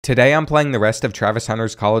Today I'm playing the rest of Travis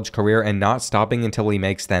Hunter's college career and not stopping until he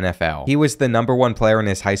makes the NFL. He was the #1 player in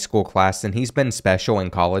his high school class and he's been special in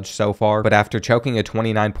college so far, but after choking a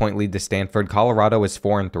 29-point lead to Stanford, Colorado is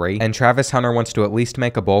 4-3, and Travis Hunter wants to at least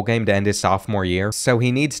make a bowl game to end his sophomore year, so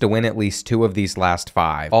he needs to win at least 2 of these last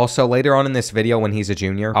 5. Also, later on in this video when he's a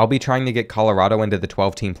junior, I'll be trying to get Colorado into the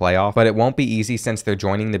 12-team playoff, but it won't be easy since they're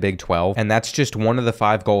joining the Big 12, and that's just one of the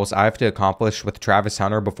 5 goals I have to accomplish with Travis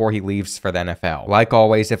Hunter before he leaves for the NFL. Like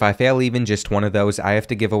always, if I fail even just one of those, I have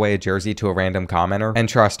to give away a jersey to a random commenter. And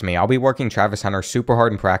trust me, I'll be working Travis Hunter super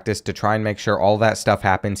hard in practice to try and make sure all that stuff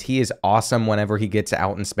happens. He is awesome whenever he gets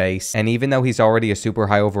out in space. And even though he's already a super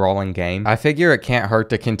high overall in game, I figure it can't hurt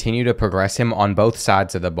to continue to progress him on both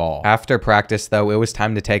sides of the ball. After practice though, it was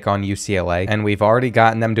time to take on UCLA. And we've already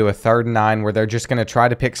gotten them to a 3rd and 9 where they're just going to try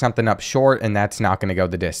to pick something up short, and that's not going to go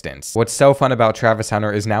the distance. What's so fun about Travis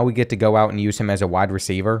Hunter is now we get to go out and use him as a wide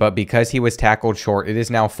receiver. But because he was tackled short, it is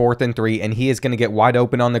now 4th and 3, and he is going to get wide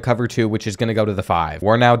open on the cover 2, which is going to go to the 5.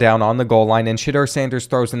 We're now down on the goal line, and Shedeur Sanders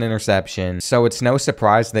throws an interception. So it's no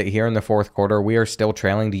surprise that here in the 4th quarter, we are still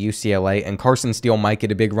trailing to UCLA, and Carson Steele might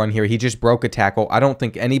get a big run here. He just broke a tackle. I don't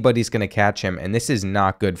think anybody's going to catch him, and this is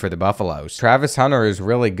not good for the Buffaloes. Travis Hunter is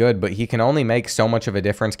really good, but he can only make so much of a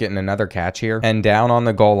difference getting another catch here. And down on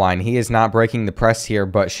the goal line, he is not breaking the press here,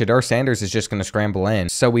 but Shedeur Sanders is just going to scramble in.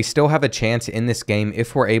 So we still have a chance in this game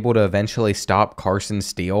if we're able to eventually stop Carson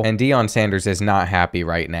Steele, and Deion Sanders is not happy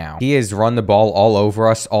right now. He has run the ball all over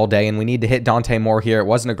us all day, and we need to hit Dante Moore here. It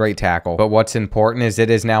wasn't a great tackle, but what's important is it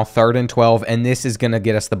is now 3rd and 12, and this is going to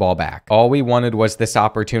get us the ball back. All we wanted was this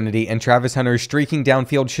opportunity, and Travis Hunter is streaking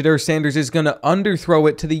downfield. Shedeur Sanders is going to underthrow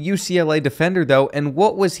it to the UCLA defender, though, and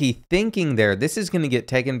what was he thinking there? This is going to get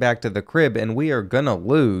taken back to the crib, and we are going to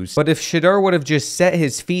lose. But if Shedeur would have just set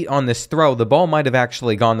his feet on this throw, the ball might have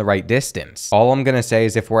actually gone the right distance. All I'm going to say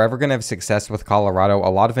is if we're ever going to have success with Colorado, a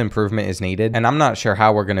lot of improvement is needed, and I'm not sure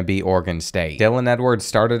how we're going to beat Oregon State. Dylan Edwards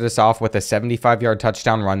started us off with a 75-yard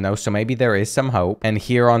touchdown run, though, so maybe there is some hope. And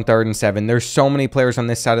here on 3rd and 7, there's so many players on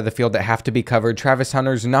this side of the field that have to be covered. Travis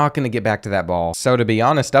Hunter's not going to get back to that ball. So to be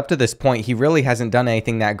honest, up to this point, he really hasn't done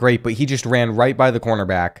anything that great, but he just ran right by the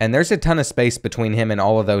cornerback, and there's a ton of space between him and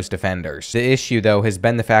all of those defenders. The issue, though, has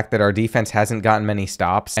been the fact that our defense hasn't gotten many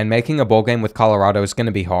stops, and making a bowl game with Colorado is going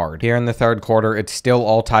to be hard. Here in the 3rd quarter, it's still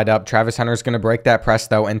all tied up. Travis Hunter's going to break that press,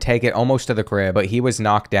 though, and take it almost to the crib, but he was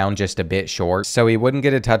knocked down just a bit short, so he wouldn't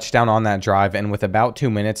get a touchdown on that drive, and with about 2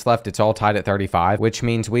 minutes left, it's all tied at 35, which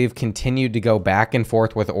means we've continued to go back and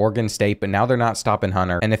forth with Oregon State, but now they're not stopping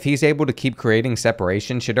Hunter, and if he's able to keep creating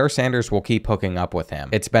separation, Shedeur Sanders will keep hooking up with him.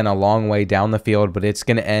 It's been a long way down the field, but it's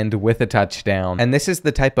going to end with a touchdown, and this is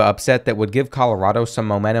the type of upset that would give Colorado some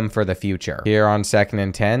momentum for the future. Here on 2nd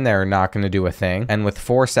and 10, they're not going to do a thing, and with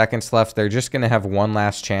 4 seconds left, they're just going to have one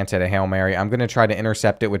last chance at a Hail Mary. I'm going to try to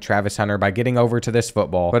intercept it with Travis Hunter by getting over to this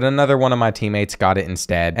football, but another one of my teammates got it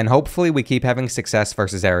instead, and hopefully we keep having success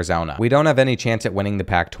versus Arizona. We don't have any chance at winning the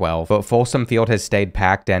Pac-12, but Folsom Field has stayed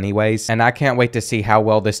packed anyways, and I can't wait to see how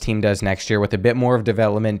well this team does next year with a bit more of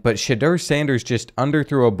development. But Shedeur Sanders just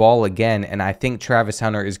underthrew a ball again, and I think Travis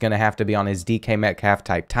Hunter is going to have to be on his DK Metcalf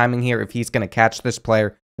type timing here if he's going to catch this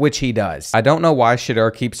player, which he does. I don't know why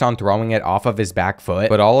Shedeur keeps on throwing it off of his back foot,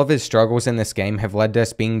 but all of his struggles in this game have led to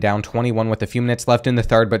us being down 21 with a few minutes left in the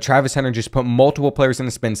 3rd, but Travis Hunter just put multiple players in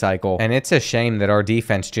a spin cycle, and it's a shame that our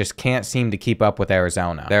defense just can't seem to keep up with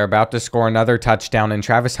Arizona. They're about to score another touchdown, and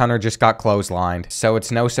Travis Hunter just got clotheslined, so it's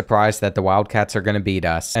no surprise that the Wildcats are going to beat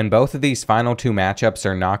us. And both of these final 2 matchups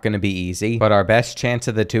are not going to be easy, but our best chance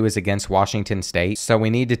of the 2 is against Washington State, so we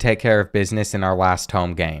need to take care of business in our last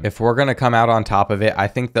home game. If we're going to come out on top of it, I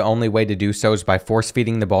think the only way to do so is by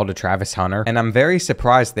force-feeding the ball to Travis Hunter, and I'm very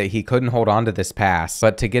surprised that he couldn't hold on to this pass,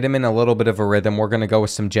 but to get him in a little bit of a rhythm, we're going to go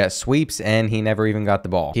with some jet sweeps, and he never even got the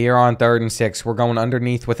ball. Here on 3rd and 6, we're going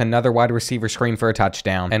underneath with another wide receiver screen for a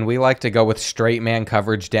touchdown, and we like to go with straight man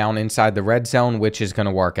coverage down inside the red zone, which is going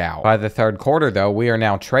to work out. By the 3rd quarter, though, we are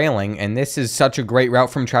now trailing, and this is such a great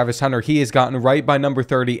route from Travis Hunter. He has gotten right by number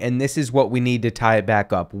 30, and this is what we need to tie it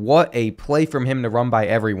back up. What a play from him to run by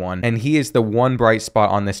everyone, and he is the one bright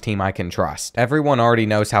spot on this team I can trust. Everyone already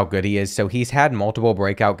knows how good he is, so he's had multiple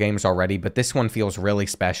breakout games already, but this one feels really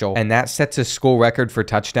special, and that sets a school record for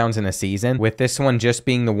touchdowns in a season, with this one just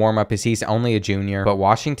being the warm-up as he's only a junior, but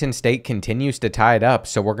Washington State continues to tie it up,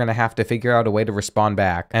 so we're going to have to figure out a way to respond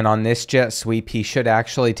back. And on this jet sweep, he should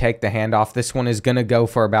actually take the handoff. This one is going to go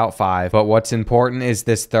for about 5, but what's important is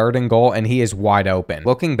this 3rd and goal, and he is wide open.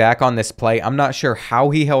 Looking back on this play, I'm not sure how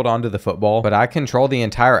he held onto the football, but I control the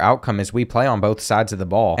entire outcome as we play on both sides of the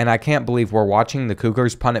ball, and I can't believe we're watching the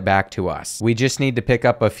Cougars punt it back to us. We just need to pick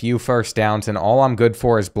up a few first downs, and all I'm good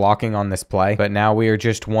for is blocking on this play, but now we are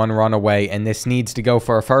just one run away, and this needs to go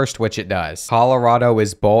for a first, which it does. Colorado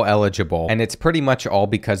is bowl eligible, and it's pretty much all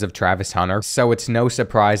because of Travis Hunter, so it's no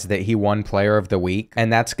surprise that he won Player of the Week,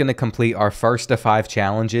 and that's going to complete our first of 5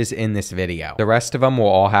 challenges in this video. The rest of them will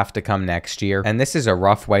all have to come next year, and this is a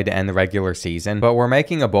rough way to end the regular season, but we're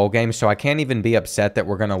making a bowl game, so I can't even be upset that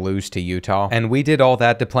we're going to lose to Utah, and we did all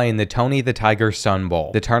that to play in the Tony the Tiger Sun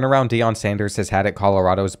Bowl. The turnaround Deion Sanders has had at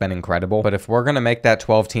Colorado has been incredible, but if we're going to make that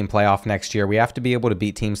 12-team playoff next year, we have to be able to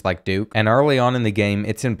beat teams like Duke, and early on in the game,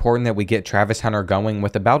 it's important that we get Travis Hunter going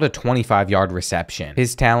with about a 25-yard reception.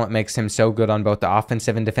 His talent makes him so good on both the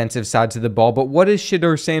offensive and defensive sides of the ball, but what is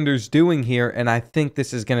Shedeur Sanders doing here? And I think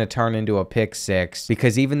this is going to turn into a pick 6,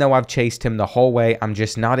 because even though I've chased him the whole way, I'm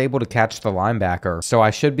just not able to catch the linebacker. So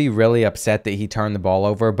I should be really upset that he turned the ball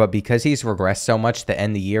over, but because he's regressed so much to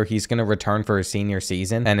end the year, he's going to return for his senior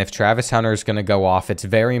season. And if Travis Hunter is going to go off, it's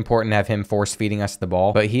very important to have him force feeding us the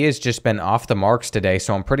ball, but he has just been off the marks today,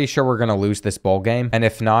 so I'm pretty sure we're going to lose this bowl game. And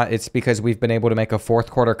if not, it's because we've been able to make a fourth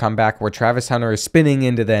quarter comeback where Travis Hunter is spinning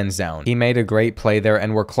into the end zone. He made a great play there,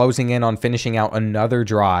 and we're closing in on finishing out another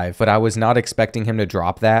drive, but I was not expecting him to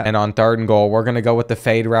drop that. And on 3rd and goal, we're going to go with the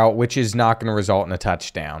fade route, which is not going to result in a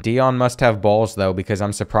touchdown. Deion must have balls though, because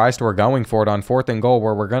I'm surprised we're going for it on 4th and goal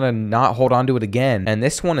where we're going to not hold on to it again. And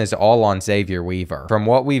this one is all on Xavier Weaver. From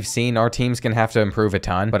what we've seen, our team's going to have to improve a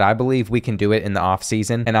ton, but I believe we can do it in the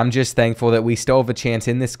offseason. And I'm just thankful that we still have a chance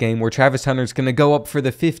in this game where Travis Hunter's going to go up for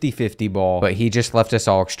the 50-50 ball, but he just left us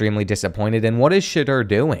all extremely disappointed. And what is Shedeur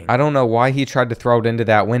doing? I don't know why he tried to throw it into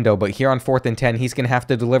that window, but here on 4th and 10, he's going to have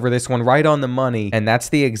to deliver this one right on the money. And that's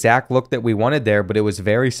the exact look that we wanted there, but it was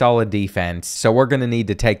very solid defense. So we're going to need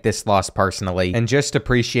to take this loss personally and just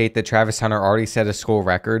appreciate that Travis Hunter already set a school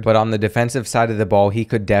record, but on the defensive side of the ball, he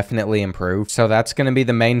could definitely improve. So that's going to be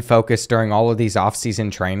the main focus during all of these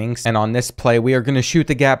offseason trainings. And on this play, we are going to shoot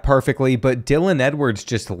the gap perfectly, but Dylan Edwards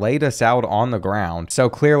just laid us out on the ground. So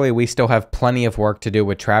clearly we still have plenty of work to do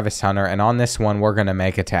with Travis Hunter, and on this one, we're going to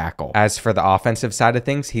make a tackle. As for the offensive side of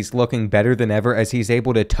things, he's looking better than ever as he's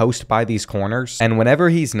able to toast by these corners. And whenever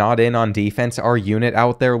he's not in on defense, our unit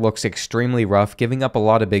out there looks extremely rough, giving up a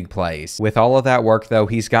lot of big plays. With all of that work though,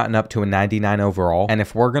 he's gotten up to a 99 overall, and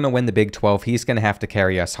if we're going to win the Big 12, he's going to have to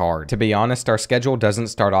carry us hard. To be honest, our schedule doesn't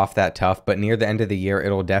start off that tough, but near the end of the year,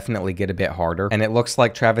 it'll definitely get a bit harder, and it looks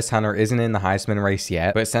like Travis Hunter isn't in the Heisman race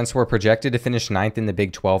yet, but since we're projected to finish 9th in the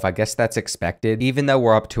Big 12, I guess that's expected, even though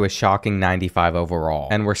we're up to a shocking 95 overall.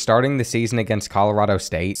 And we're starting the season against Colorado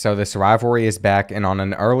State, so this rivalry is back, and on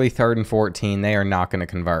an early 3rd and 14, they are not going to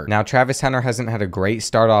convert. Now, Travis Hunter hasn't had a great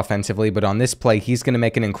start offensively, but on this play, he's going to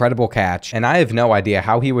make an incredible catch, and I have no idea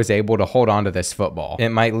how he was able to hold on to this football. It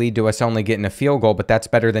might lead to us only getting a field goal, but that's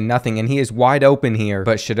better than nothing, and he is wide open here,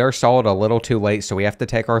 but Shedeur saw it a little too late, so we have to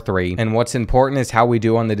take our 3. And what's important is how we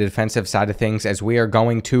do on the defensive side of things, as we are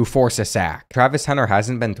going to force a sack. Travis Hunter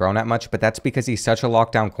hasn't been thrown at much, but that's because he's such a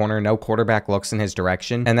lockdown corner, no quarterback looks in his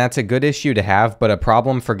direction, and that's a good issue to have, but a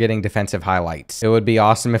problem for getting defensive highlights. It would be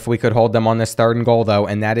awesome if we could hold them on this 3rd and goal though,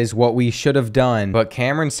 and that is what we should have done, but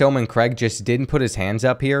Cameron Silman Craig just didn't put his hands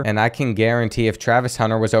up here, and I can guarantee if Travis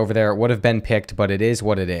Hunter was over there, it would have been picked, but it is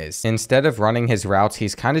what it is. Instead of running his routes,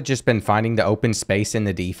 he's kind of just been finding the open space in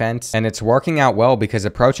the defense, and it's working out well because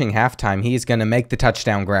approaching halftime, he's going to make the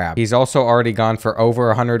touchdown grab. He's also already gone for over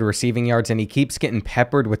 100 receiving yards, and he keeps getting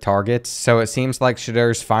peppered with targets, so it seems like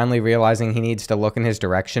Shedeur's finally realizing he needs to look in his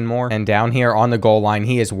direction more, and down here on the goal line,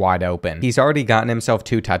 he is wide open. He's already gotten himself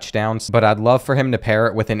 2 touchdowns, but I'd love for him to pair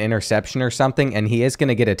it with an interception or something, and he is going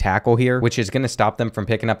to get a tackle here, which is going to stop them from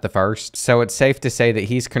picking up the first, so it's safe to say that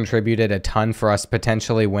he's contributed a ton for us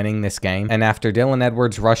potentially winning this game. And after Dylan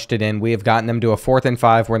Edwards rushed it in, we have gotten them to a 4th and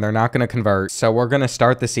 5 where they're not going to convert, so we're going to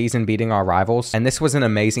start the season beating our rivals, and this was an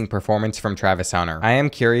amazing performance from Travis Hunter. I am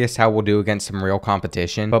curious how we'll do against some real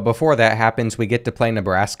competition, but before that happens, we get to play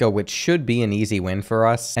Nebraska, which should be an easy win for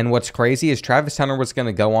us. And what's crazy is Travis Hunter was going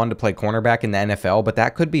to go on to play cornerback in the NFL, but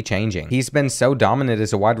that could be changing. He's been so dominant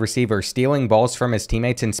as a wide receiver, stealing balls from his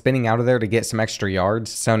teammates and spinning out of there to get some extra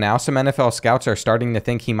yards, so now some NFL scouts are starting to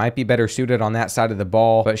think he might be better suited on that side of the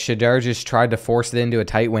ball, but Shedeur just tried to force it into a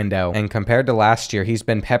tight window, and compared to last year, he's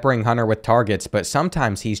been peppering Hunter with targets, but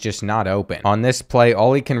sometimes he's just not open. On this play,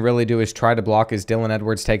 all he can really do is try to block as Dylan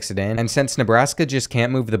Edwards takes it in, and since Nebraska just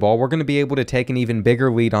can't move the ball, we're going to be able to take an even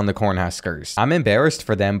bigger lead on the Cornhuskers. I'm embarrassed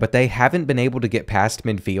for them, but they haven't been able to get past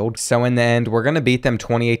midfield, so in the end, we're going to beat them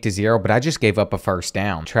 28-0, but I just gave up a first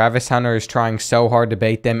down. Travis Hunter is trying so hard to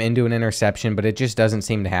bait them into an interception, but it just doesn't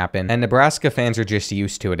seem to happen, and Nebraska fans are just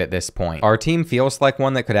used to it at this point. Our team feels like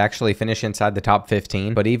one that could actually finish finish inside the top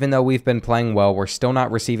 15, but even though we've been playing well, we're still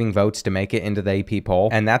not receiving votes to make it into the AP poll,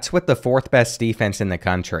 and that's with the 4th best defense in the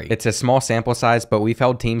country. It's a small sample size, but we've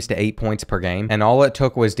held teams to 8 points per game, and all it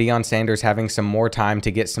took was Deion Sanders having some more time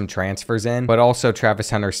to get some transfers in, but also Travis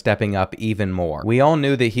Hunter stepping up even more. We all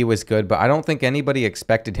knew that he was good, but I don't think anybody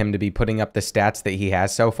expected him to be putting up the stats that he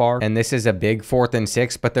has so far, and this is a big 4th and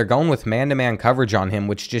 6, but they're going with man-to-man coverage on him,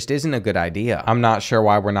 which just isn't a good idea. I'm not sure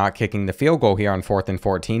why we're not kicking the field goal here on 4th and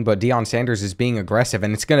 14, but Deion Sanders is being aggressive,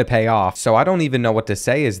 and it's going to pay off, so I don't even know what to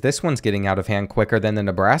say, as this one's getting out of hand quicker than the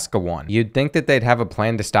Nebraska one. You'd think that they'd have a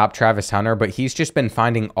plan to stop Travis Hunter, but he's just been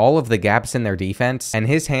finding all of the gaps in their defense, and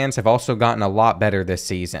his hands have also gotten a lot better this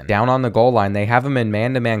season. Down on the goal line, they have him in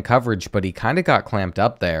man-to-man coverage, but he kind of got clamped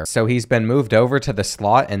up there, so he's been moved over to the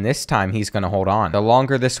slot, and this time he's going to hold on. The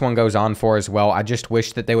longer this one goes on for as well, I just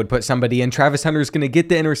wish that they would put somebody in. Travis Hunter's going to get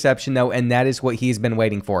the interception though, and that is what he's been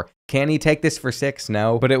waiting for. Can he take this for 6?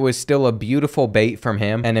 No, but it was still a beautiful bait from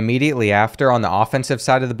him, and immediately after, on the offensive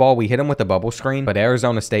side of the ball, we hit him with a bubble screen, but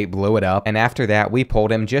Arizona State blew it up, and after that, we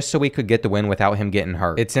pulled him just so we could get the win without him getting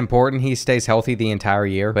hurt. It's important he stays healthy the entire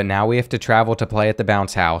year, but now we have to travel to play at the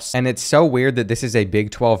Bounce House, and it's so weird that this is a Big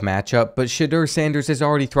 12 matchup, but Shedeur Sanders is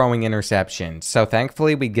already throwing interceptions, so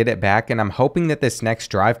thankfully we get it back, and I'm hoping that this next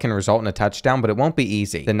drive can result in a touchdown, but it won't be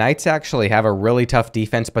easy. The Knights actually have a really tough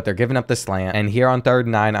defense, but they're giving up the slant, and here on 3rd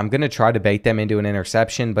and 9, I'm going to try to bait them into an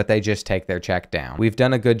interception, but they just take their check down. We've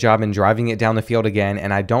done a good job in driving it down the field again,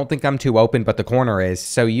 and I don't think I'm too open, but the corner is,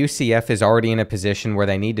 so UCF is already in a position where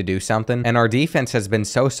they need to do something, and our defense has been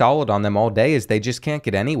so solid on them all day as they just can't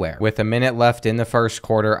get anywhere. With a minute left in the first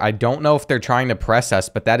quarter, I don't know if they're trying to press us,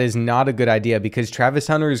 but that is not a good idea because Travis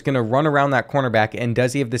Hunter is going to run around that cornerback, and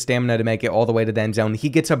does he have the stamina to make it all the way to the end zone? He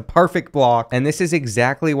gets a perfect block, and this is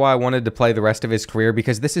exactly why I wanted to play the rest of his career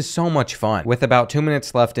because this is so much fun. With about 2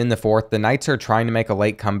 minutes left in the 4th, the Knights are trying to make a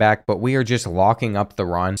late comeback, but we are just locking up the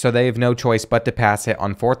run, so they have no choice but to pass it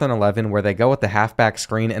on 4th and 11 where they go with the halfback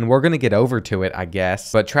screen, and we're going to get over to it, I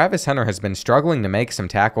guess. But Travis Hunter has been struggling to make some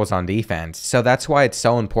tackles on defense, so that's why it's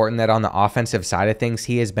so important that on the offensive side of things,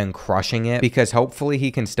 he has been crushing it because hopefully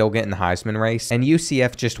he can still get in the Heisman race, and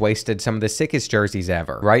UCF just wasted some of the sickest jerseys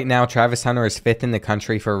ever. Right now, Travis Hunter is 5th in the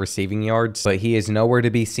country for receiving yards, but he is nowhere to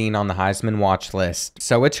be seen on the Heisman watch list,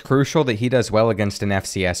 so it's crucial that he does well against an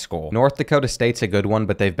FCS school. North Dakota State's a good one,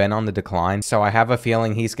 but they've been on the decline, so I have a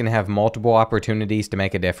feeling he's going to have multiple opportunities to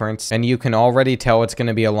make a difference, and you can already tell it's going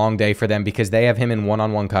to be a long day for them because they have him in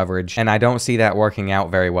one-on-one coverage, and I don't see that working out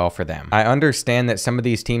very well for them. I understand that some of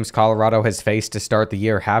these teams Colorado has faced to start the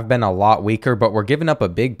year have been a lot weaker, but we're giving up a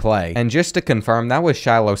big play, and just to confirm, that was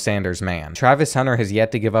Shiloh Sanders' man. Travis Hunter has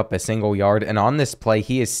yet to give up a single yard, and on this play,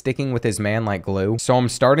 he is sticking with his man like glue, so I'm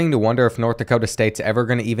starting to wonder if North Dakota State's ever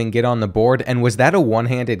going to even get on the board, and was that a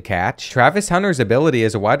one-handed catch? Travis Hunter's ability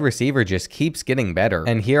as a wide receiver just keeps getting better,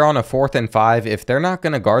 and here on a 4th and 5, if they're not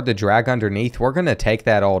going to guard the drag underneath, we're going to take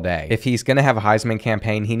that all day. If he's going to have a Heisman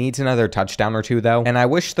campaign, he needs another touchdown or two though, and I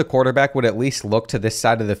wish the quarterback would at least look to this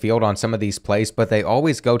side of the field on some of these plays, but they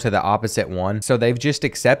always go to the opposite one, so they've just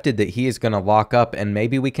accepted that he is going to lock up, and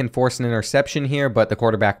maybe we can force an interception here, but the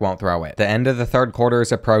quarterback won't throw it. The end of the 3rd quarter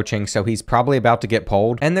is approaching, so he's probably about to get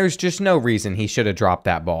pulled, and there's just no reason he should have dropped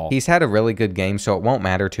that ball. He's had a really good game, so it won't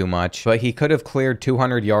matter too much, but he could have cleared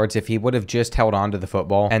 200 yards if he would have just held on to the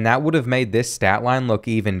football, and that would have made this stat line look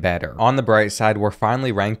even better. On the bright side, we're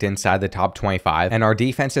finally ranked inside the top 25, and our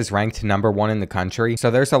defense is ranked #1 in the country,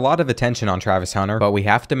 so there's a lot of attention on Travis Hunter, but we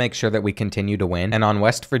have to make sure that we continue to win, and on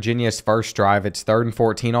West Virginia's first drive, it's 3rd and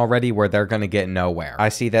 14 already where they're going to get nowhere. I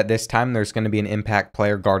see that this time there's going to be an impact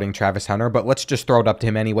player guarding Travis Hunter, but let's just throw it up to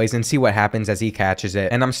him anyways and see what happens as he catches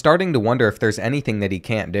it, and I'm starting to wonder if there's anything that he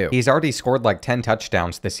can't do. He's already scored like 10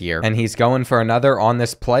 touchdowns this year, and he's going for another on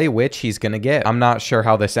this play, which he's going to get. I'm not sure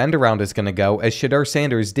how this end around is going to go, as Shedeur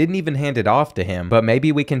Sanders didn't even hand it off to him, but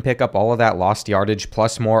maybe we can pick up all of that lost yardage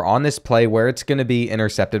plus more on this play where it's going to be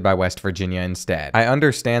intercepted by West Virginia instead. I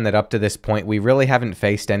understand that up to this point, we really haven't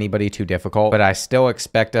faced anybody too difficult, but I still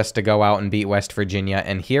expect us to go out and beat West Virginia,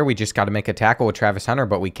 and here we just got to make a tackle with Travis Hunter,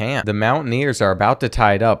 but we can't. The Mountaineers are about to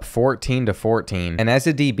tie it up 14-14, and as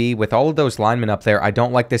a DB, with all of those linemen up there, I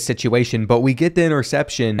don't like this situation, but we get the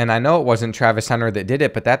interception, and I know it wasn't Travis Hunter that did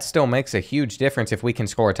it, but that still makes a huge difference if we can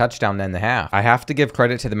score a touchdown in the half. I have to give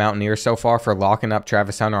credit to the Mountaineers so far for locking up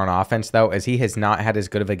Travis Hunter on offense, though, as he has not had as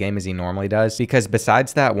good of a game as he normally does, because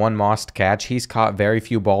besides that one lost catch, he's caught very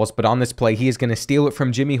few balls, but on this play, he is going to steal it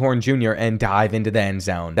from Jimmy Horn Jr. and dive into the end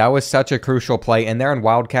zone. That was such a crucial play, and they're in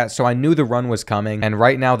Wildcat, so I knew the run was coming, and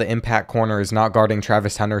right now the impact corner is not guarding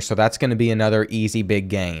Travis Hunter, so that's going to be another easy big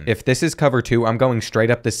gain. If this is cover 2, I'm going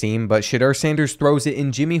straight up the seam, but Shedeur Sanders throws throws it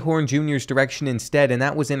in Jimmy Horn Jr.'s direction instead, and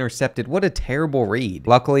that was intercepted. What a terrible read.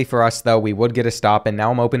 Luckily for us, though, we would get a stop, and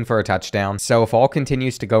now I'm open for a touchdown. So if all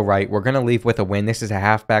continues to go right, we're going to leave with a win. This is a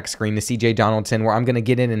halfback screen to CJ Donaldson where I'm going to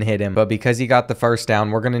get in and hit him. But because he got the first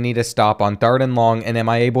down, we're going to need a stop on 3rd and long. And am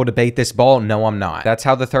I able to bait this ball? No, I'm not. That's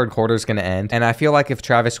how the third quarter is going to end. And I feel like if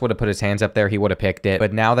Travis would have put his hands up there, he would have picked it.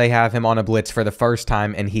 But now they have him on a blitz for the first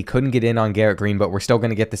time, and he couldn't get in on Garrett Green, but we're still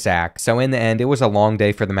going to get the sack. So in the end, it was a long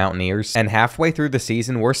day for the Mountaineers. And halfway through the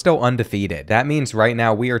season, we're still undefeated. That means right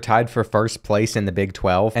now we are tied for first place in the Big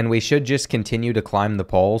 12, and we should just continue to climb the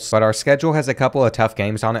polls. But our schedule has a couple of tough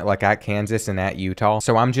games on it, like at Kansas and at Utah.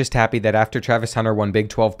 So I'm just happy that after Travis Hunter won Big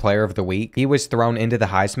 12 Player of the Week, he was thrown into the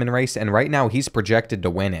Heisman race, and right now he's projected to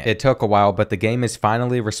win it. It took a while, but the game is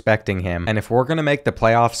finally respecting him. And if we're going to make the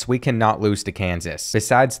playoffs, we cannot lose to Kansas.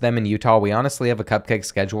 Besides them in Utah, we honestly have a cupcake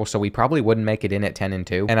schedule, so we probably wouldn't make it in at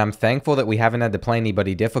 10-2. And I'm thankful that we haven't had to play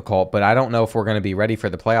anybody difficult, but I don't know if we're going to be ready for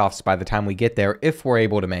the playoffs by the time we get there, if we're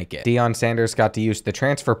able to make it. Deion Sanders got to use the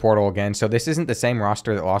transfer portal again, so this isn't the same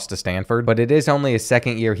roster that lost to Stanford, but it is only his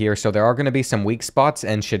second year here, so there are going to be some weak spots,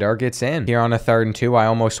 and Shedeur gets in. Here on a 3rd and 2, I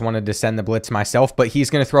almost wanted to send the blitz myself, but he's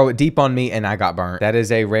going to throw it deep on me, and I got burnt. That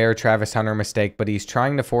is a rare Travis Hunter mistake, but he's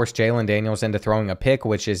trying to force Jalen Daniels into throwing a pick,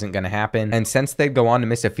 which isn't going to happen. And since they'd go on to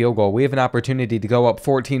miss a field goal, we have an opportunity to go up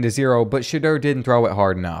 14-0, but Shedeur didn't throw it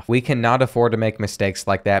hard enough. We cannot afford to make mistakes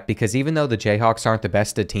like that, because even though the Jayhawks aren't the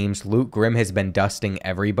best of teams, Luke Grimm has been dusting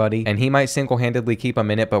everybody, and he might single-handedly keep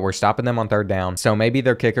them in it, but we're stopping them on 3rd down. So maybe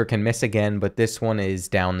their kicker can miss again, but this one is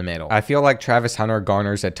down the middle. I feel like Travis Hunter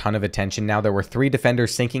garners a ton of attention now. There were 3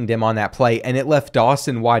 defenders sinking him on that play, and it left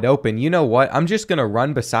Dawson wide open. You know what? I'm just going to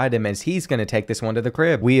run beside him as he's going to take this one to the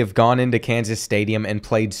crib. We have gone into Kansas Stadium and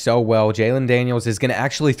played so well. Jalen Daniels is going to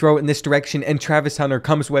actually throw it in this direction, and Travis Hunter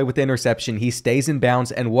comes away with the interception. He stays in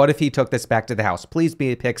bounds, and what if he took this back to the house? Please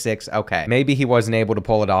be a pick 6. Okay, maybe he wasn't able to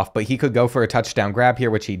pull it off, but he could go for a touchdown grab here,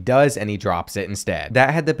 which he does, and he drops it instead.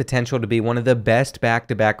 That had the potential to be one of the best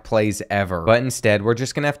back-to-back plays ever, but instead, we're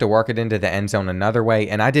just going to have to work it into the end zone another way,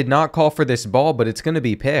 and I did not call for this ball, but it's going to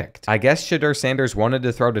be picked. I guess Shedeur Sanders wanted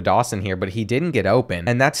to throw to Dawson here, but he didn't get open,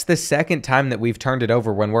 and that's the second time that we've turned it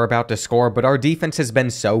over when we're about to score, but our defense has been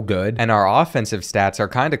so good, and our offensive stats are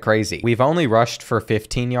kind of crazy. We've only rushed for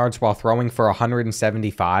 15 yards while throwing for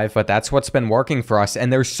 175, but that's what's been working for us,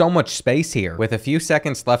 and there's so much space here. With a few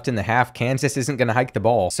seconds left in the half, Kansas isn't going to hike the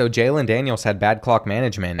ball, so Jalen Daniels had bad clock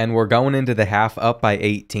management, and we're going into the half up by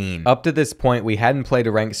 18. Up to this point, we hadn't played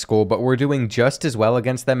a ranked school, but we're doing just as well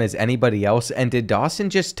against them as anybody else, and did Dawson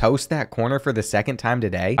just toast that corner for the second time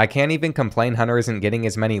today? I can't even complain Hunter isn't getting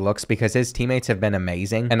as many looks because his teammates have been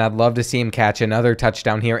amazing, and I'd love to see him catch another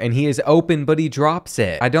touchdown here, and he is open, but he drops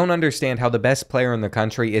it. I don't understand how the best player in the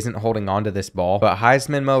country isn't holding on to this ball, but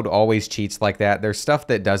Heisman mode always cheats like that. There's stuff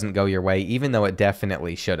that doesn't go your way, even though it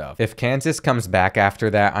definitely should have. If Kansas comes back after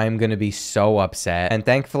that, I'm going to be so upset, and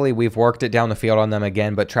thankfully we've worked it down the field on them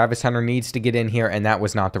again, but Travis Hunter needs to get in here, and that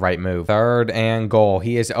was not the right move. 3rd and goal.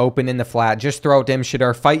 He is open in the flat. Just throw it to him,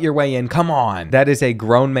 Shedeur. Fight your way in. Come on. That is a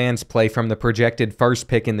grown man's play from the projected first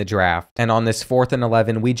pick in the draft. And on this 4th and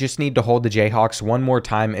 11, we just need to hold the Jayhawks one more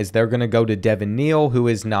time as they're going to go to Devin Neal, who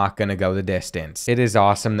is not going to go the distance. It is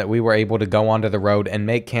awesome that we were able to go onto the road and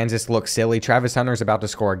make Kansas look silly. Travis Hunter's about to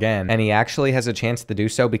score again, and he actually has a chance to do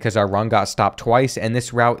so because our run got stopped twice, and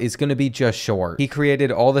this route is going to be just short. He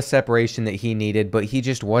created all the separation that he needed, but he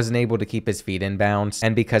just wasn't able to keep his feet in bounds,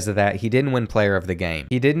 and because of that, he didn't win player of the game.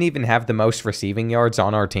 He didn't even have the most receiving yards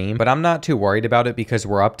on our team, but I'm not too worried about it because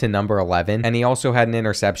we're up to number 11, and he also had an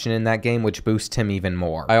interception in that game, which boosts him even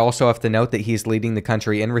more. I also have to note that he's leading the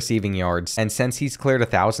country in receiving yards, and since he's cleared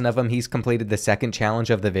 1,000 of them, he's completed the second challenge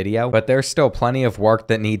of the video, but there's still plenty of work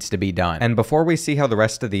that needs to be done. And before we see how the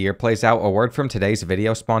rest of the year plays out, a word from today's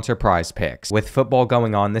video sponsor, Prize Picks. With football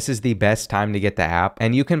going on, this is the best time to get the app,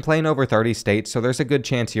 and you can play in over 30 states, so there's a good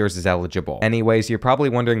chance yours is eligible. Anyways, you're probably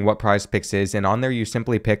wondering what Prize Picks is, and on there you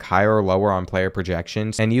simply pick higher or lower on player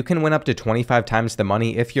projections, and you can win up to 25 times the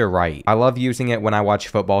money if you're right. I love using it when I watch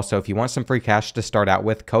football, so if you want some free cash to start out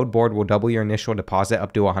with, code BOARD will double your initial deposit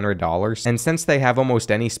up to $100, and since they have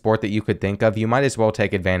almost any sport that you could think of, you might as well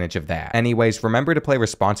take advantage of that. Anyways, remember to play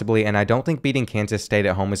responsibly, and I don't think beating Kansas State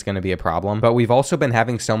at home is going to be a problem, but we've also been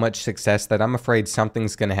having so much success that I'm afraid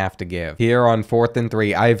something's going to have to give. Here on 4th and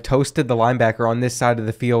 3, I've toasted the linebacker on this side of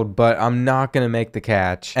the field, but I'm not going to make the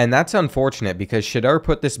catch, and that's unfortunate because Shedeur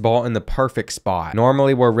put this ball in the perfect spot.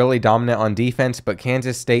 Normally, we're really dominant on defense, but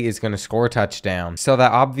Kansas State is going to score a touchdown, so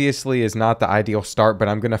that obviously is not the ideal start, but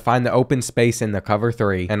I'm going to find the open space in the cover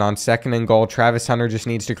 3, and on 2nd and goal, Travis Hunter just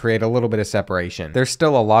needs to create a little bit of separation. There's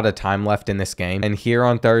still a lot of time left in this game, and here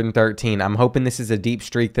on 3rd and 13, I'm hoping this is a deep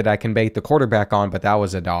streak that I can can bait the quarterback on, but that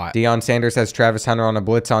was a dot. Deion Sanders has Travis Hunter on a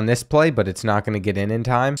blitz on this play, but it's not going to get in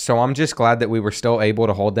time. So I'm just glad that we were still able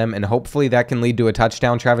to hold them, and hopefully that can lead to a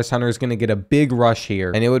touchdown. Travis Hunter is going to get a big rush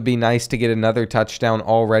here, and it would be nice to get another touchdown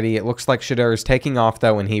already. It looks like Shedeur is taking off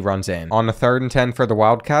though, and he runs in. On a 3rd and 10 for the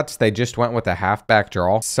Wildcats, they just went with a halfback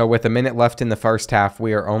draw. So with a minute left in the first half,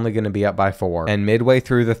 we are only going to be up by 4. And midway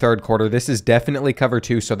through the 3rd quarter, this is definitely cover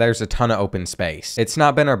 2, so there's a ton of open space. It's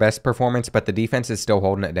not been our best performance, but the defense is still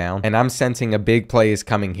holding it down, and I'm sensing a big play is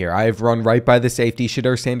coming here. I have run right by the safety.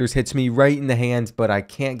 Shedeur Sanders hits me right in the hands, but I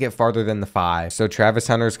can't get farther than the 5. So Travis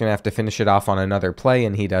Hunter is going to have to finish it off on another play,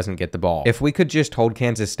 and he doesn't get the ball. If we could just hold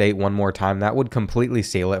Kansas State one more time, that would completely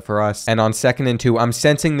seal it for us. And on 2nd and 2, I'm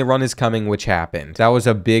sensing the run is coming, which happened. That was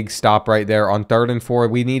a big stop right there. On 3rd and 4,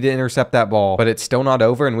 we need to intercept that ball, but it's still not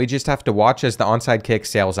over, and we just have to watch as the onside kick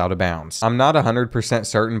sails out of bounds. I'm not 100%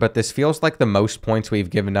 certain, but this feels like the most points we've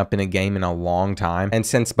given up in a game in a long time. And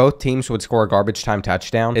since both teams would score a garbage time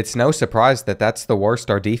touchdown, it's no surprise that that's the worst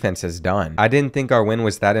our defense has done. I didn't think our win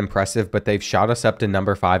was that impressive, but they've shot us up to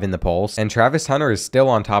number 5 in the polls, and Travis Hunter is still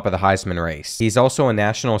on top of the Heisman race. He's also a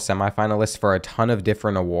national semifinalist for a ton of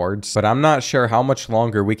different awards, but I'm not sure how much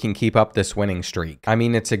longer we can keep up this winning streak. I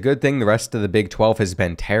mean, it's a good thing the rest of the Big 12 has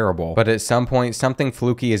been terrible, but at some point, something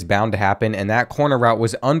fluky is bound to happen, and that corner route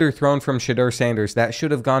was underthrown from Shedeur Sanders. That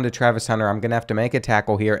should have gone to Travis Hunter. I'm going to have to make a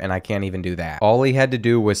tackle here, and I can't even do that. All he had to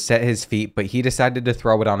do was set his feet, but he decided to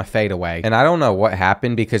throw it on a fadeaway, and I don't know what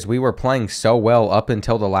happened because we were playing so well up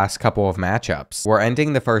until the last couple of matchups. We're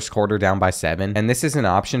ending the first quarter down by 7, and this is an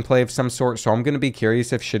option play of some sort, so I'm going to be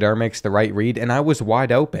curious if Shedeur makes the right read, and I was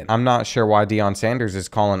wide open. I'm not sure why Deion Sanders is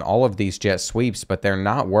calling all of these jet sweeps, but they're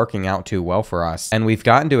not working out too well for us. And we've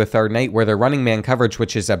gotten to a 3rd and 8 where they're running man coverage,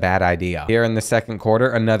 which is a bad idea. Here in the 2nd quarter,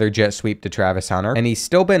 another jet sweep to Travis Hunter, and he's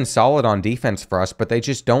still been solid on defense for us, but they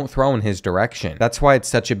just don't throw in his direction. That's why it's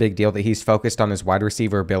such a big deal that he's focused on his wide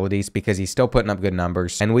receiver abilities, because he's still putting up good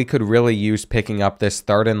numbers, and we could really use picking up this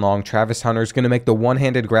 3rd and long. Travis Hunter's going to make the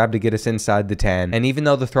one-handed grab to get us inside the 10, and even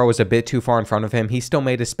though the throw was a bit too far in front of him, he still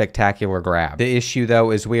made a spectacular grab. The issue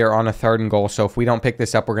though is we are on a 3rd and goal, so if we don't pick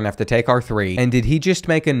this up, we're going to have to take our 3. And did he just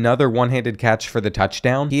make another one-handed catch for the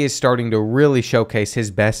touchdown? He is starting to really showcase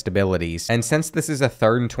his best abilities, and since this is a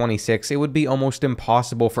 3rd and 26, it would be almost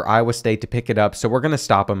impossible for Iowa State to pick it up, so we're going to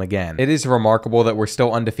stop him again. It is remarkable that we're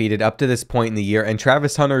still undefeated up to this point in the year, and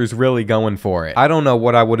Travis Hunter is really going for it. I don't know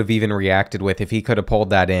what I would have even reacted with if he could have pulled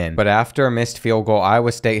that in, but after a missed field goal,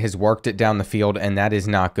 Iowa State has worked it down the field, and that is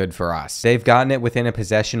not good for us. They've gotten it within a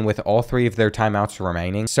possession with all 3 of their timeouts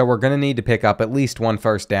remaining, so we're going to need to pick up at least one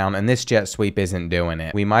first down, and this jet sweep isn't doing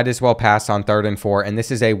it. We might as well pass on 3rd and 4, and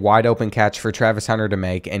this is a wide open catch for Travis Hunter to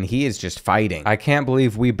make, and he is just fighting. I can't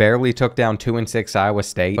believe we barely took down 2-6 Iowa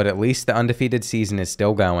State, but at least the undefeated season is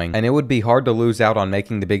still going, and it would be hard to lose out on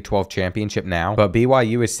making the Big 12 championship now, but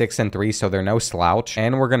BYU is 6-3, so they're no slouch,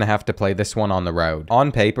 and we're going to have to play this one on the road.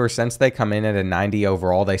 On paper, since they come in at a 90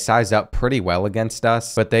 overall, they size up pretty well against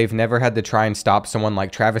us, but they've never had to try and stop someone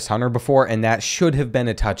like Travis Hunter before, and that should have been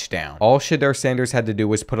a touchdown. All Shedeur Sanders had to do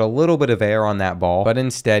was put a little bit of air on that ball, but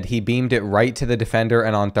instead he beamed it right to the defender,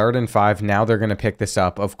 and on 3rd and 5, now they're going to pick this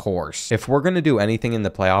up, of course. If we're going to do anything in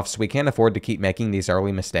the playoffs, we can't afford to keep making these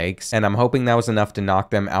early mistakes, and I'm hoping that was enough to knock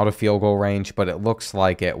them out of field goal range, but it looks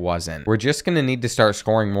like it wasn't. We're just going to need to start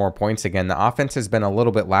scoring more points again. The offense has been a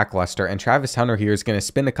little bit lackluster, and Travis Hunter here is going to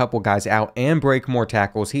spin a couple guys out and break more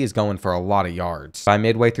tackles. He is going for a lot of yards. By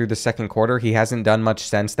midway through the 2nd quarter, he hasn't done much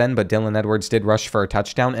since then, but Dylan Edwards did rush for a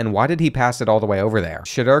touchdown, and why did he pass it all the way over there?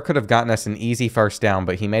 Shedeur could have gotten us an easy first down,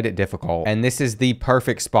 but he made it difficult, and this is the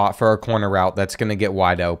perfect spot for a corner route that's going to get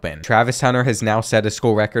wide open. Travis Hunter has now set a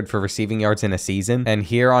school record for receiving yards in a season, and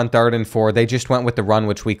here on 3rd and 4, they just went with the run,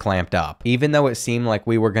 which we clamped up. Even though it seemed like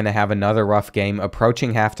we were going to have another rough game,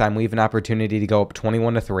 approaching halftime, we have an opportunity to go up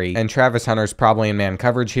 21-3, and Travis Hunter's probably in man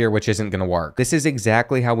coverage here, which isn't going to work. This is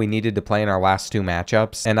exactly how we needed to play in our last 2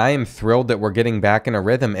 matchups, and I am thrilled that we're getting back in a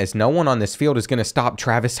rhythm, as no one on this field is going to stop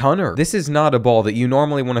Travis Hunter. This is not a ball that you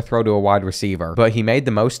normally want to throw to a wide receiver, but he made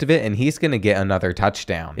the most of it, and he's going to get another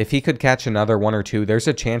touchdown. If he could catch another 1 or 2, there's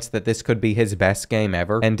a chance that this could be his best game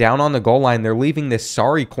ever. And down on the goal line, they're leaving this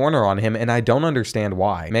sorry corner on him, and I don't understand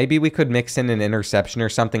why. Maybe we could mix in an interception or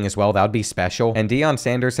something as well. That would be special. And Deion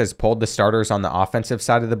Sanders has pulled the starters on the offensive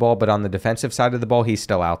side of the ball, but on the defensive side of the ball, he's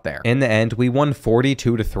still out there. In the end, we won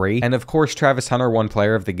 42-3, and of course, Travis Hunter won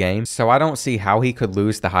player of the game, so I don't see how he could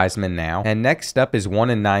lose the Heisman now. And next up is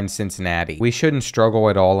 1-9 Cincinnati. We shouldn't struggle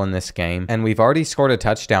at all in this game, and we've already scored a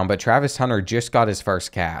touchdown, but Travis Hunter just got his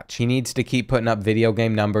first catch. He needs to keep putting up video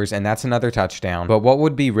game numbers, and that's another touchdown. But what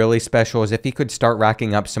would be really special is if he could start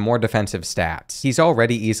racking up some more defensive stats. He's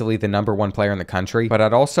already easily the #1 player in the country, but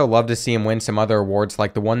I'd also love to see him win some other awards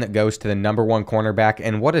like the one that goes to the #1 cornerback,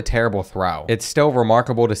 and what a terrible throw. It's still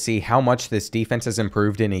remarkable to see how much this defense has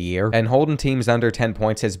improved in a year, and holding teams under 10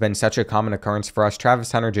 points has been such a common occurrence for us.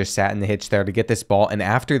 Travis Hunter just sat in the hitch there to get this ball, and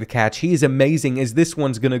after the catch, he is amazing as this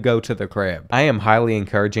one's gonna go to the crib. I am highly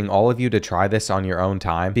encouraging all of you to try this on your own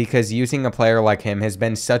time, because using a player like him has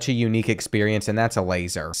been such a unique experience, and that's a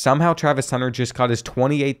laser. Somehow Travis Hunter just caught his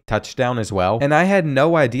 28th touchdown as well, and I had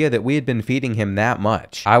no idea that we had been feeding him that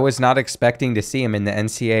much. I was not expecting to see him in the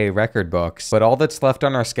NCAA record books, but all that's left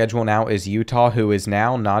on our schedule now is Utah, who is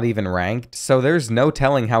now not even ranked, so there's no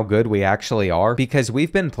telling how good we actually are, because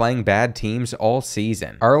we've been playing bad teams all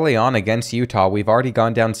season. Early on against Utah, we've already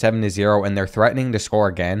gone down 7-0, and they're threatening to score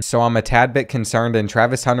again, so I'm a tad bit concerned, and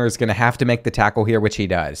Travis Hunter is going to have to make the tackle here, which he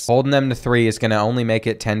does. Holding them to 3 is going to only make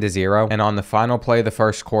it 10-0, and on the final play of the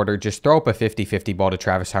first quarter, just throw up a 50-50 ball to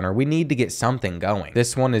Travis Hunter. We need to get something going.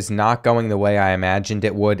 This one is not going the way I imagined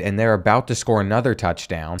it would, and they're about to score another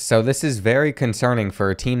touchdown, so this is very concerning for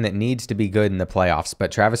a team that needs to be good in the playoffs,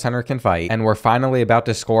 but Travis Hunter can fight, and we're finally about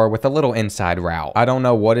to score with a little inside route. I don't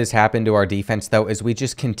know what has happened to our defense though, as we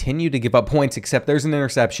just continue to give up points, except there's an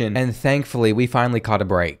interception, and thankfully we finally caught a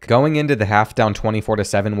break. Going into the half down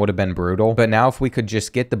 24-7 would have been brutal, but now if we could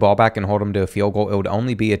just get the ball back and hold them to a field goal, it would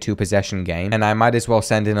only be a 2-possession game, and I might as well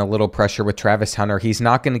send in a little pressure with Travis Hunter. He's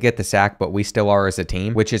not going to get the sack, but we still are as a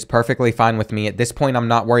team, which is perfectly fine with me. At this point, I'm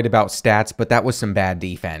not worried about stats, but that was some bad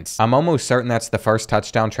defense. I'm almost certain that's the first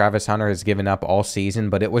touchdown Travis Hunter has given up all season,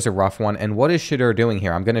 but it was a rough one, and what is Shedeur doing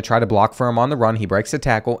here? I'm going to try to block for him on the run. He breaks a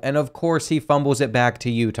tackle, and of course, he fumbles it back to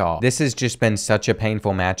Utah. This has just been such a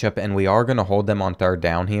painful matchup, and we are going to hold them on 3rd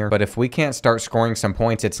down here, but if we can't start scoring some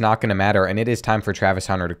points, it's not going to matter, and it is time for Travis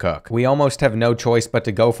Hunter to cook. We almost have no choice but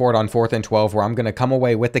to go for it on 4th and 12, where I'm going to come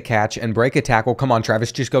away with the catch and break a tackle. Come on,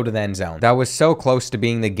 Travis, just go to the end zone. That was so close to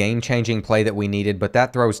being the game-changing play that we needed, but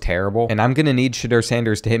that throw's terrible, and I'm going to need Shedeur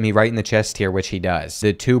Sanders to hit me right in the chest here, which he does.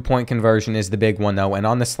 The 2-point conversion is the big one, though, and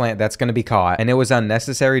on the slant, that's going to be caught, and it was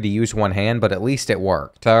unnecessary to use one hand, but at least it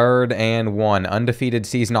worked. 3rd and 1, undefeated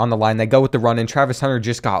season on the line. They go with the run, and Travis Hunter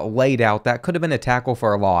just got laid out. That could have been a tackle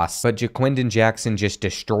for a loss, but Jaquindon Jackson just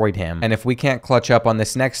destroyed him, and if we can't clutch up on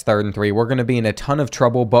this next 3rd and 3, we're going to be in a ton of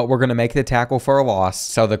trouble, but we're going to make the tackle for a loss,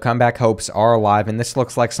 so the comeback hopes are alive, and this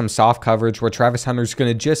looks like some soft coverage where Travis Hunter's going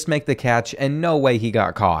to just make the catch, and no way he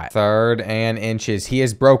got caught. 3rd and inches. He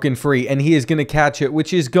is broken free, and he is going to catch it,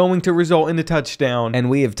 which is going to result in a touchdown, and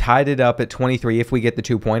we have tied it up at 23 if we get the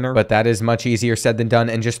 2-pointer, but that is much easier said than done,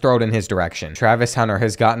 and just throw it in his direction. Travis Hunter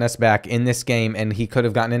has gotten us back in this game, and he could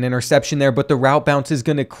have gotten an interception there, but the route bounce is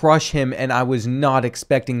going to crush him, and I was not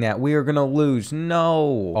expecting that. We are going to lose.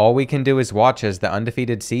 No. All we can do is watch as the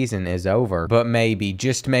undefeated season is over, but maybe,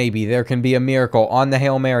 just maybe, there can be a miracle on the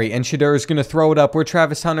Hail Mary, and Shedeur is going to throw it up where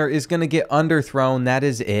Travis Hunter is going to get underthrown. That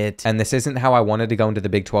is it. And this isn't how I wanted to go into the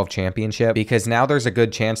Big 12 championship, because now there's a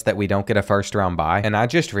good chance that we don't get a 1st round bye, and I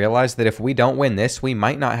just realized that if we don't win this, we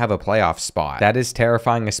might not have a playoff spot. That is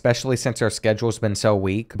terrifying, especially since our schedule's been so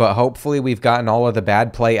weak, but hopefully we've gotten all of the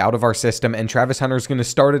bad play out of our system, and Travis Hunter's going to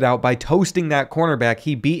start it out by toasting that cornerback.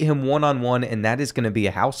 He beat him one-on-one, and that is going to be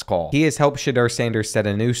a house call. He has helped Shedeur Sanders set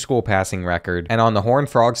a new school passing record, and on the Horned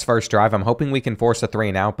Frogs' first drive, I'm hoping we can force a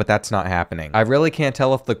 3-and-out, but that's not happening. I really can't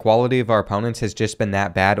tell if the quality of our opponents has just been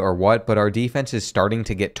that bad or what, but our defense is starting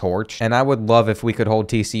to get torched, and I would love if we could hold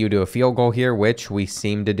TCU to a field goal here, which we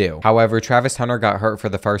seem to do. However, Travis Hunter got hurt for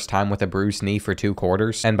the first time with a bruised knee for 2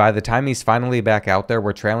 quarters, and by the time he's finally back out there,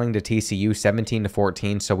 we're trailing to TCU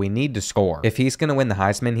 17-14, so we need to score. If he's going to win the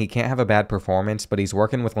Heisman, he can't have a bad performance, but he's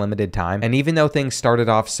working with limited time, and even though things started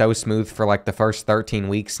off so smooth for like the first 13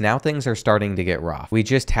 weeks, now things are starting to get rough. We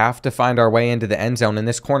just have to find our way into the end zone, and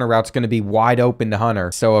this corner route's going to be wide open to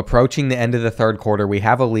Hunter. So approaching the end of the 3rd quarter, we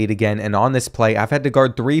have a lead again, and on this play, I've had to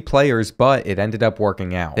guard 3 players, but it ended up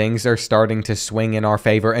working out. Things are starting to swing in our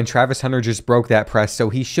favor, and Travis Hunter just broke that press, so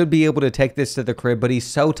he should be able to take this to the crib, but he's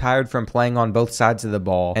so tired from playing on both sides of the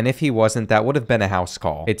ball, and if he wasn't, that would have been a house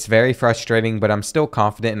call. It's very frustrating, but I'm still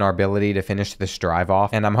confident in our ability to finish this drive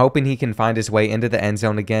off, and I'm hoping he can find his way into the end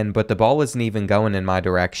zone again, but the ball isn't even going in my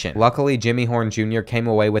direction. Luckily, Jimmy Horn Jr. came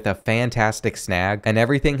away with a fantastic snag, and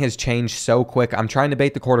everything has changed so quick. I'm trying to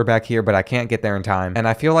bait the quarterback here, but I can't get there in time, and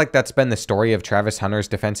I feel like that's been the story of Travis Hunter's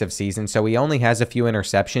defensive season, so he only has a few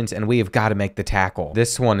interceptions, and we have got to make the tackle.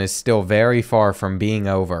 This one is still very far from being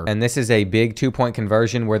over, and this is a big 2-point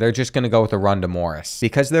conversion where they're just going to go with a run to Morris.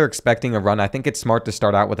 Because they're expecting a run, I think it's smart to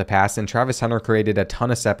start out with a pass, and Travis Hunter created a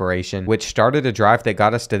ton of separation, which started a drive that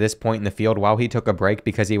got us to this point in the field while he took a break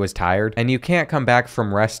because he was tired, and you can't come back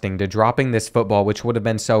from resting to dropping this football, which would have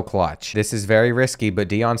been so clutch. This is very risky, but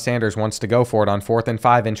Deion Sanders wants to go for it on 4th and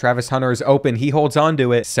 5, and Travis Hunter is open. He holds on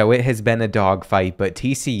to it. So it has been a dogfight, but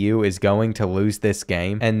TCU is going to lose this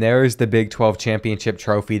game. And there's the Big 12 championship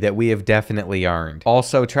trophy that we have definitely earned.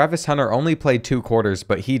 Also, Travis Hunter only played 2 quarters,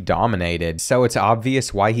 but he dominated. So it's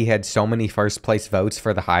obvious why he had so many first place votes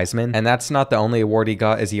for the Heisman. And that's not the only award he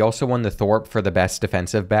got, as he also won the Thorpe for the best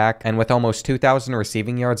defensive back. And with almost 2,000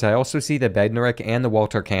 receiving yards, I also see the Bednarik and the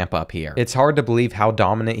Walter Camp up here. It's hard to believe how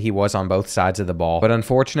dominant he was on both sides of the ball. But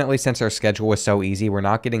unfortunately, since our schedule was so easy, we're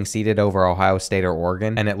not getting seeded over Ohio State or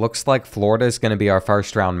Oregon. And it looks like Florida is going to be our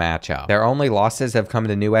first round matchup. Their only losses have come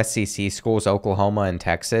to new SEC schools, Oklahoma and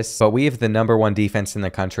Texas. But we have the #1 defense in the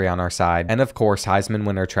country on our side. And of course, Heisman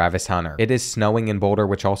winner Travis Hunter. It is snowing in Boulder,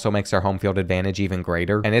 which also makes our home field advantage even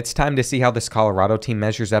greater. And it's time to see how this Colorado team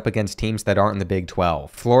measures up against teams that aren't in the Big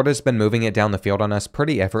 12. Florida's been moving it down the field on us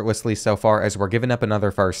pretty effortlessly so far, as we're giving up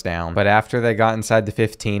another first down. But after they got inside the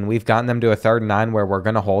 15, we've gotten them to a 3rd and 9 where we're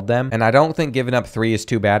going to hold them. And I don't think giving up 3 is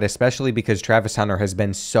too bad, especially because Travis Hunter has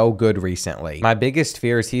been so good recently. My biggest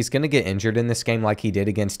fear is he's going to get injured in this game like he did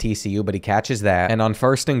against TCU, but he catches that. And on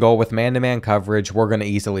 1st and goal with man-to-man coverage, we're going to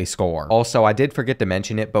easily score. Also, I did forget to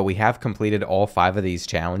mention it, but we have completed all 5 of these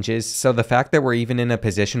challenges. So the fact that we're even in a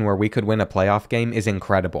position where we could win a playoff game is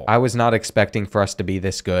incredible. I was not expecting for us to be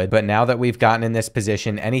this good, but now that we've gotten in this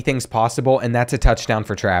position, anything's possible, and that's a touchdown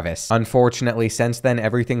for Travis. Unfortunately, since then,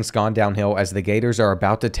 everything's gone downhill as the Gators are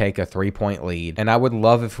about to take a 3-point lead, and I would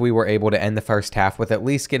love if we were able to end the first half with at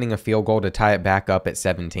least getting a field goal to tie it back up at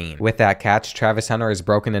 17. With that catch, Travis Hunter has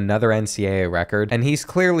broken another NCAA record, and he's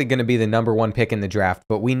clearly going to be the #1 pick in the draft,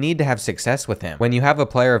 but we need to have success with him. When you have a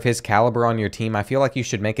player of his caliber on your team, I feel like you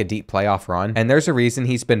should make a deep playoff run, and there's a reason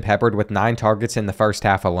he's been peppered with 9 targets in the first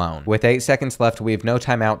half alone. With 8 seconds left, we have no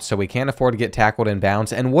timeouts, so we can't afford to get tackled in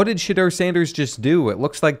bounds. And what did Shedeur Sanders just do? It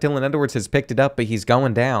looks like Dylan Edwards has picked it up, but he's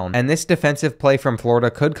going down. And this defensive play from Florida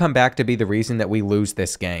could come back to be the reason that we lose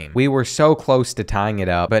this game. We were so close to tying it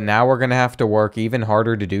up, but now we're going to have to work even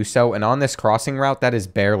harder to do so. And on this crossing route, that is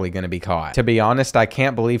barely going to be caught. To be honest, I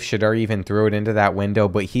can't believe Shedeur even threw it into that window,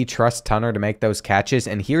 but he trusts Hunter to make those catches.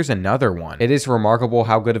 And here's another one. It is remarkable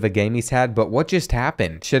how good of a game he's had, but what just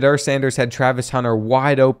happened? Shedeur Sanders had Travis Hunter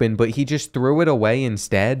wide open, but he just threw it away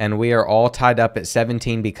instead. And we are all tied up at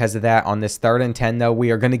 17 because of that. On this 3rd and 10, though,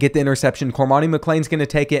 we are going to get the interception. Cormani McClain's going to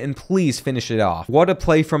take it and please finish it off. What a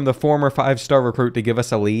play from the former 5-star recruit to give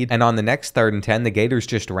us a lead. And on the next 3rd and 10, the Gators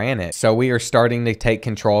just ran it. So we are starting to take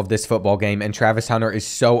control of this football game, and Travis Hunter is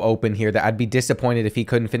so open here that I'd be disappointed if he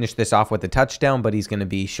couldn't finish this off with a touchdown, but he's going to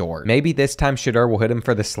be short. Maybe this time Shedeur will hit him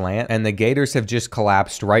for the slant, and the Gators have just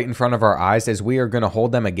collapsed right in front of our eyes as we are going to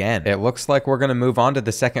hold them again. It looks like we're going to move on to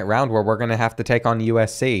the 2nd round where we're going to have to take on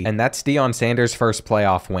USC, and that's Deion Sanders' first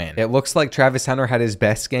playoff win. It looks like Travis Hunter had his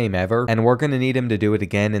best game ever, and we're going to need him to do it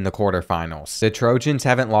again in the quarterfinals. The Trojans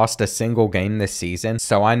haven't lost a single game this season,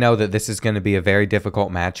 so I know that this is going to be a very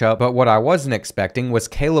difficult matchup, but what I wasn't expecting was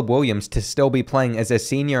Caleb Williams to still be playing as a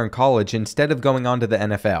senior in college instead of going on to the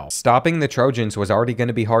NFL. Stopping the Trojans was already going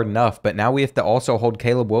to be hard enough, but now we have to also hold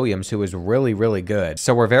Caleb Williams, who is really, really good.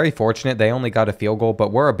 So we're very fortunate they only got a field goal,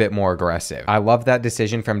 but we're a bit more aggressive. I love that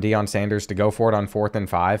decision from Deion Sanders to go for it on 4th and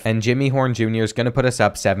 5, and Jimmy Horn Jr. is going to put us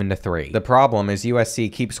up 7-3. The problem is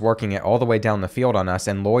USC keeps working it all the way down the field on us,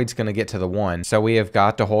 and Lloyd's going to get to the 1, so we have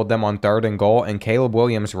got to hold them on 3rd and goal, and Caleb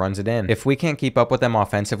Williams runs it in. If we can't keep up with them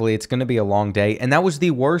offensively, it's going to be a long day, and that was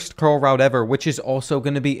the worst curl route ever, which is also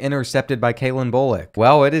going to be intercepted by Kalen Bullock.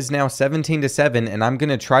 Well, it is now 17-7, and I'm going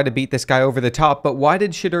to try to beat this guy over the top, but why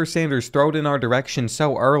did Shedeur Sanders throw it in our direction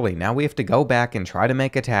so early? Now we have to go back and try to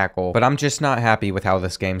make a tackle, but I'm just not happy with how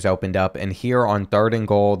this game's opened up, and here on 3rd and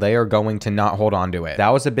goal, they are going to not hold on to it. That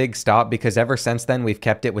was a big stop because ever since then, we've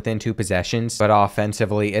kept it within 2 possessions, but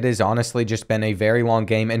offensively, it has honestly just been a very long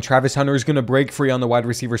game, and Travis Hunter is going to break free on the wide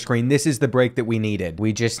receiver screen. This is the break that we needed.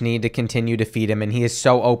 We just need to continue to feed him, and he is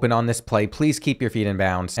so open on this play. Please keep your feet in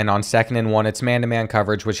bounds. And on 2nd and 1, it's man-to-man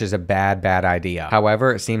coverage, which is a bad idea.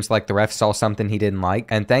 However, it seems like the ref saw something he didn't like,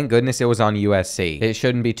 and thank goodness it was on USC. It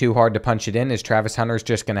shouldn't be too hard to punch it in, as Travis Hunter's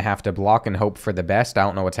just going to have to block and hope for the best. I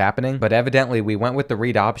don't know what's happening, but evidently we went with the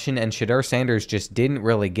read option, and Shedeur Sanders just didn't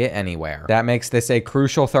really get anywhere. That makes this a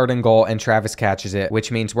crucial 3rd and goal, and Travis catches it,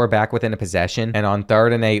 which means we're back within a possession. And on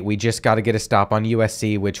 3rd and 8, we just got to get a stop on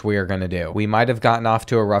USC, which we are going to do. We might have gotten off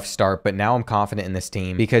to a rough start, but now I'm confident in this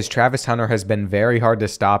team because Travis Hunter has been very hard to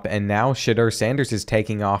stop, and now Shedeur Sanders is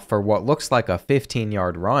taking off for what looks like a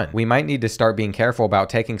 15-yard run. We might need to start being careful about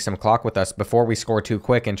taking some clock with us before we score too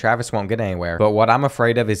quick, and Travis won't get anywhere. But what I'm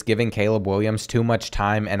afraid of is giving Caleb Williams too much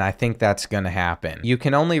time, and I think that's going to happen. You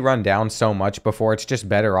can only run down so much before it's just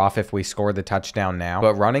better off if we score the touchdown now.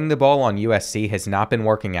 But running the ball on USC has not been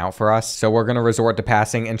working out for us, so we're going to resort to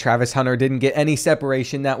passing, and Travis Hunter didn't get get any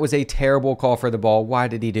separation. That was a terrible call for the ball. Why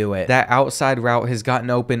did he do it? That outside route has gotten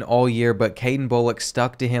open all year, but Caden Bullock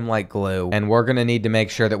stuck to him like glue. And we're going to need to make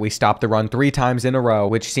sure that we stop the run 3 times in a row,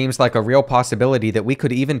 which seems like a real possibility that we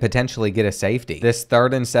could even potentially get a safety. This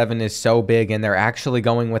 3rd and 7 is so big, and they're actually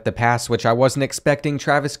going with the pass, which I wasn't expecting.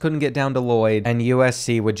 Travis couldn't get down to Lloyd, and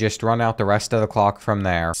USC would just run out the rest of the clock from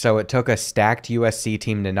there. So it took a stacked USC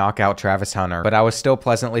team to knock out Travis Hunter, but I was still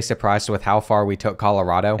pleasantly surprised with how far we took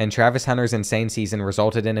Colorado, and Travis Hunter's insane season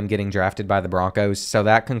resulted in him getting drafted by the Broncos. So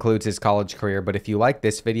that concludes his college career, but if you like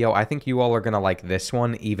this video, I think you all are going to like this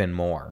one even more.